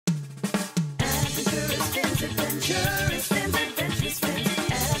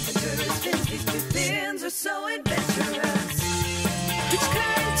so adventurous. Which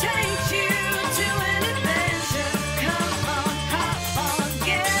can take you to an adventure. Come on, hop on,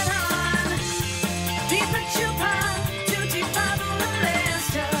 get on. Tuti Chupa, Tuti Babu and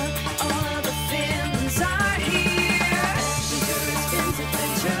Alesta. All of the fins are here. Adventurous fins,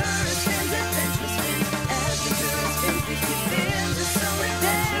 adventurous fins, adventurous fins. Adventurous fins, these fins are so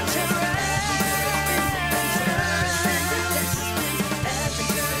adventurous.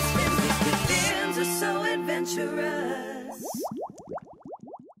 So adventurous.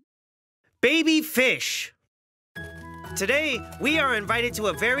 Baby fish. Today, we are invited to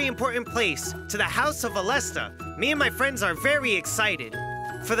a very important place, to the house of Alesta. Me and my friends are very excited.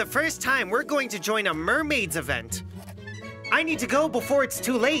 For the first time, we're going to join a mermaids event. I need to go before it's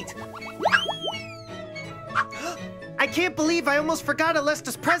too late. I can't believe I almost forgot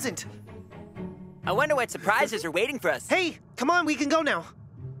Alesta's present. I wonder what surprises are waiting for us. Hey, come on, we can go now.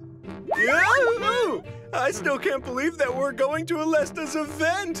 Yahoo! I still can't believe that we're going to Alesta's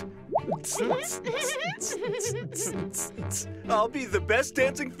event. I'll be the best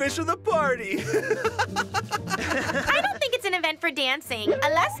dancing fish of the party. I don't think it's an event for dancing.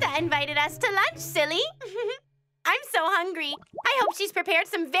 Alesta invited us to lunch, silly. I'm so hungry. I hope she's prepared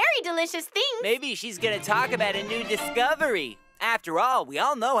some very delicious things. Maybe she's gonna talk about a new discovery. After all, we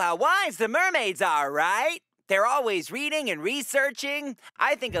all know how wise the mermaids are, right? They're always reading and researching.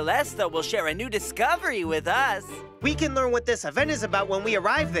 I think Alesta will share a new discovery with us. We can learn what this event is about when we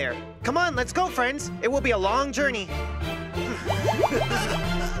arrive there. Come on, let's go, friends. It will be a long journey.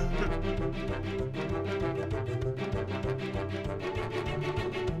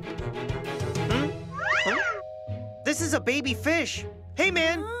 This is a baby fish. Hey,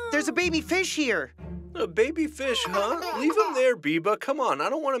 man, there's a baby fish here. A baby fish, huh? Leave him there, Biba. Come on, I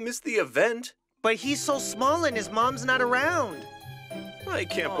don't want to miss the event. But he's so small and his mom's not around. I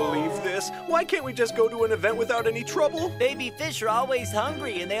can't believe this. Why can't we just go to an event without any trouble? Baby fish are always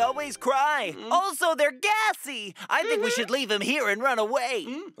hungry and they always cry. Also, they're gassy. I think we should leave him here and run away.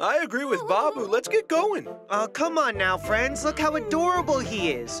 I agree with Babu. Let's get going. Come on now, friends. Look how adorable he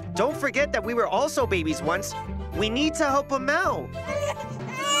is. Don't forget that we were also babies once. We need to help him out.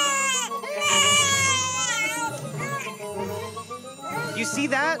 You see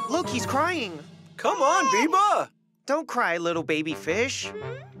that? Look, he's crying. Come on, Biba. Don't cry, little baby fish.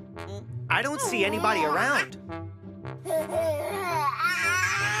 I don't see anybody around.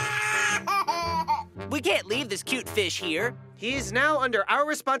 We can't leave this cute fish here. He is now under our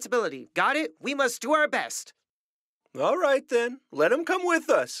responsibility. Got it? We must do our best. All right, then. Let him come with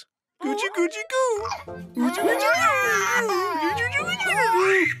us. Goochie, goochie, goo. Goochie, goochie, goo.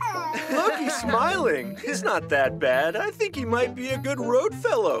 Look, he's smiling. He's not that bad. I think he might be a good road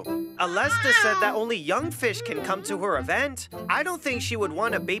fellow. Alesta said that only young fish can come to her event. I don't think she would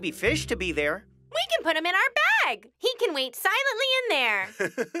want a baby fish to be there. We can put him in our bag. He can wait silently in there.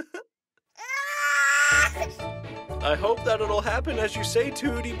 I hope that it'll happen as you say,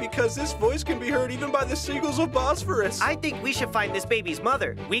 Tuti, because this voice can be heard even by the seagulls of Bosporus. I think we should find this baby's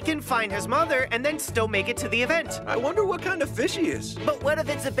mother. We can find his mother and then still make it to the event. I wonder what kind of fish he is. But what if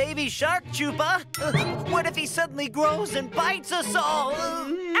it's a baby shark, Chupa? What if he suddenly grows and bites us all?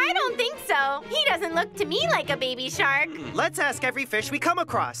 I don't think so. He doesn't look to me like a baby shark. Let's ask every fish we come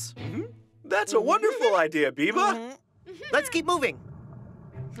across. That's a wonderful idea, Biba. Let's keep moving.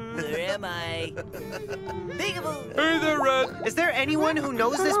 Where am I? Peekaboo! Hey there, Red. Is there anyone who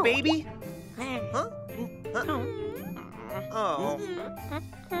knows this baby? Huh? Oh.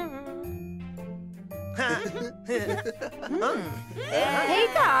 Hey,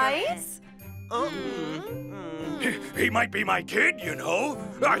 guys. He might be my kid, you know.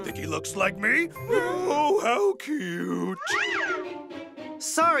 I think he looks like me. Oh, how cute.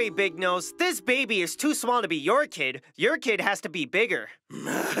 Sorry, Big Nose. This baby is too small to be your kid. Your kid has to be bigger.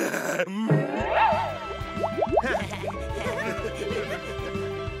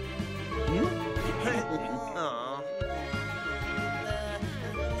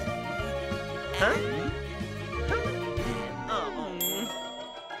 Huh?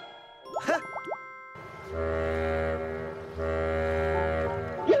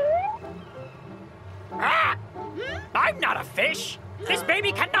 I'm not a fish. This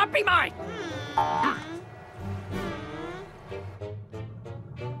baby cannot be mine.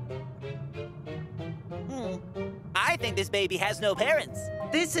 I think this baby has no parents.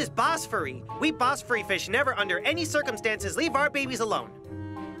 This is Bosphori. We Bosphori fish never under any circumstances leave our babies alone.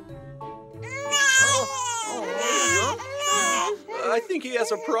 I think he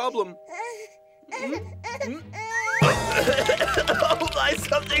has a problem. Oh my,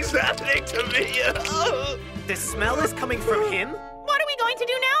 something's happening to me. The smell is coming from him? What are we going to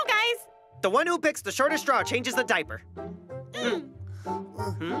do now, guys? The one who picks the shortest straw changes the diaper.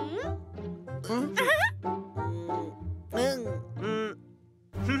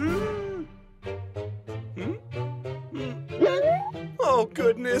 Oh,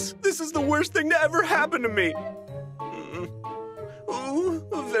 goodness. This is the worst thing to ever happen to me. Ooh,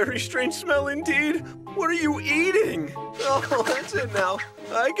 a very strange smell indeed. What are you eating? Oh, that's it now.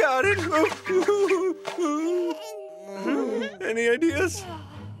 I got it. Any ideas?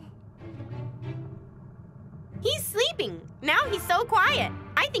 He's sleeping. Now he's so quiet.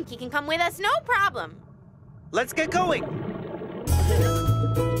 I think he can come with us, no problem. Let's get going.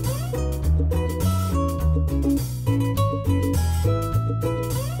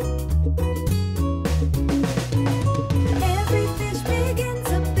 Every fish begins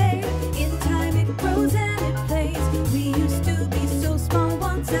a bay. In time it grows and it plays. We used to be so small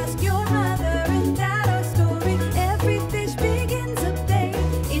once. Ask your mother, and that our story. Every fish begins a bay.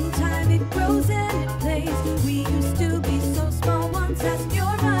 In time it grows and it plays. We used to be so small once. Ask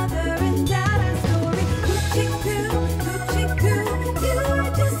your mother, and that our story. Coochie coo, you are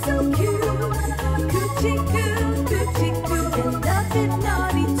just so cute. Coochie coo, and nothing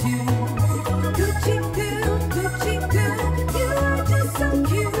naughty too. Coochie coo, you are just so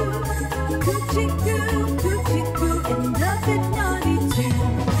cute. Coochie coo, and nothing naughty too.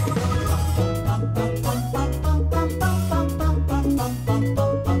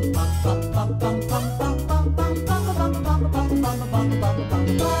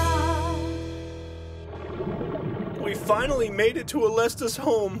 We finally made it to Alesta's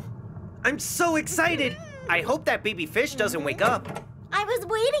home. I'm so excited. I hope that baby fish doesn't wake up. I was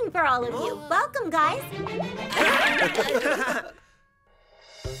waiting for all of you. Welcome, guys.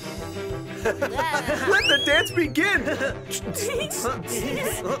 Let the dance begin.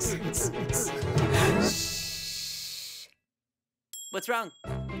 What's wrong?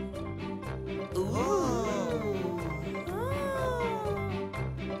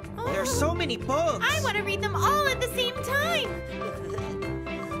 There's so many books. I want to read them all at the same time.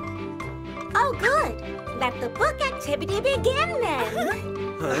 Oh, good. Let the book activity begin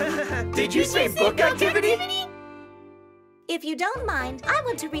then. Did you say book activity? If you don't mind, I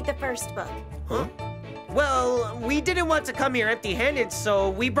want to read the first book. Huh? Well, we didn't want to come here empty-handed, so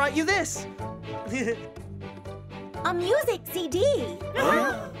we brought you this. A music CD.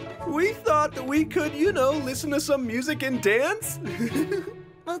 Huh? We thought that we could, listen to some music and dance.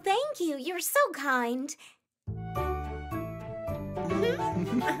 Well, thank you. You're so kind.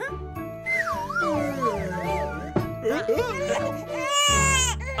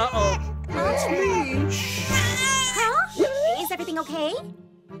 Uh-oh. That's me. Huh? Is everything okay?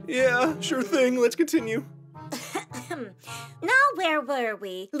 Yeah, sure thing. Let's continue. Now, where were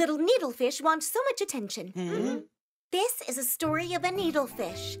we? Little needlefish wants so much attention. This is a story of a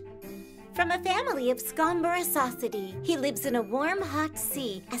needlefish. From a family of Scomborosaucidae, he lives in a warm, hot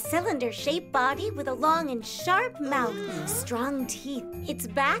sea, a cylinder-shaped body with a long and sharp mouth, strong teeth. Its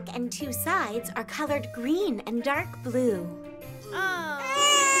back and two sides are colored green and dark blue.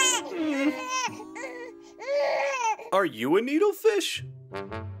 Are you a needlefish?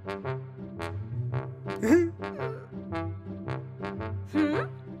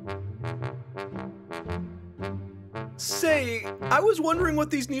 Say, I was wondering what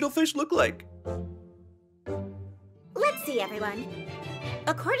these needlefish look like. Let's see, everyone.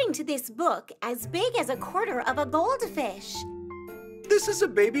 According to this book, as big as a quarter of a goldfish. This is a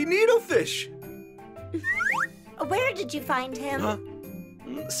baby needlefish. Where did you find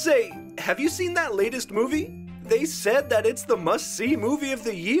him? Say, have you seen that latest movie? They said that it's the must-see movie of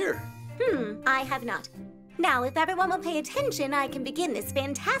the year. I have not. Now, if everyone will pay attention, I can begin this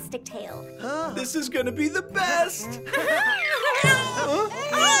fantastic tale. This is gonna be the best!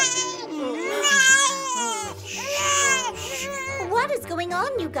 What is going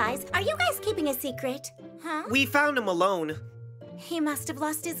on, you guys? Are you guys keeping a secret? Huh? We found him alone. He must have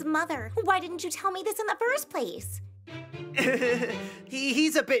lost his mother. Why didn't you tell me this in the first place?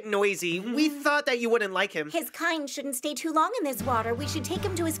 He's a bit noisy. We thought that you wouldn't like him. His kind shouldn't stay too long in this water. We should take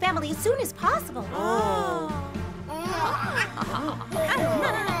him to his family as soon as possible.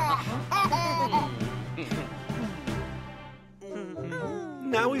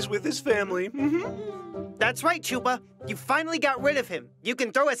 Now he's with his family. That's right, Chupa. You finally got rid of him. You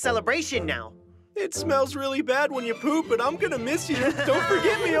can throw a celebration now. It smells really bad when you poop, but I'm gonna miss you. Don't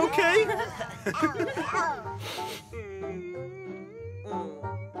forget me, okay?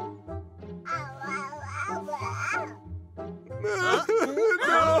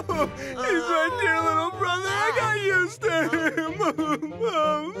 No, he's my dear little brother. I got used to him.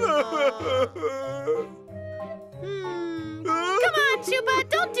 Come on, Chupa,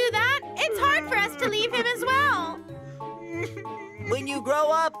 don't do that. It's to leave him as well. When you grow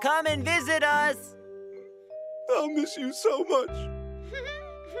up, come and visit us. I'll miss you so much.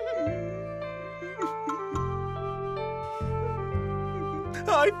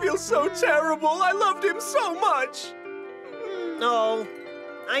 I feel so terrible. I loved him so much. Oh,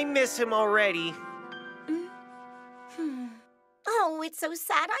 I miss him already. Oh, it's so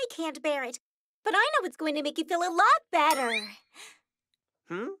sad. I can't bear it. But I know it's going to make you feel a lot better.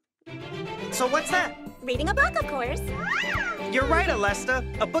 So what's that? Reading a book, of course. You're right, Alesta.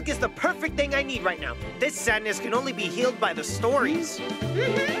 A book is the perfect thing I need right now. This sadness can only be healed by the stories.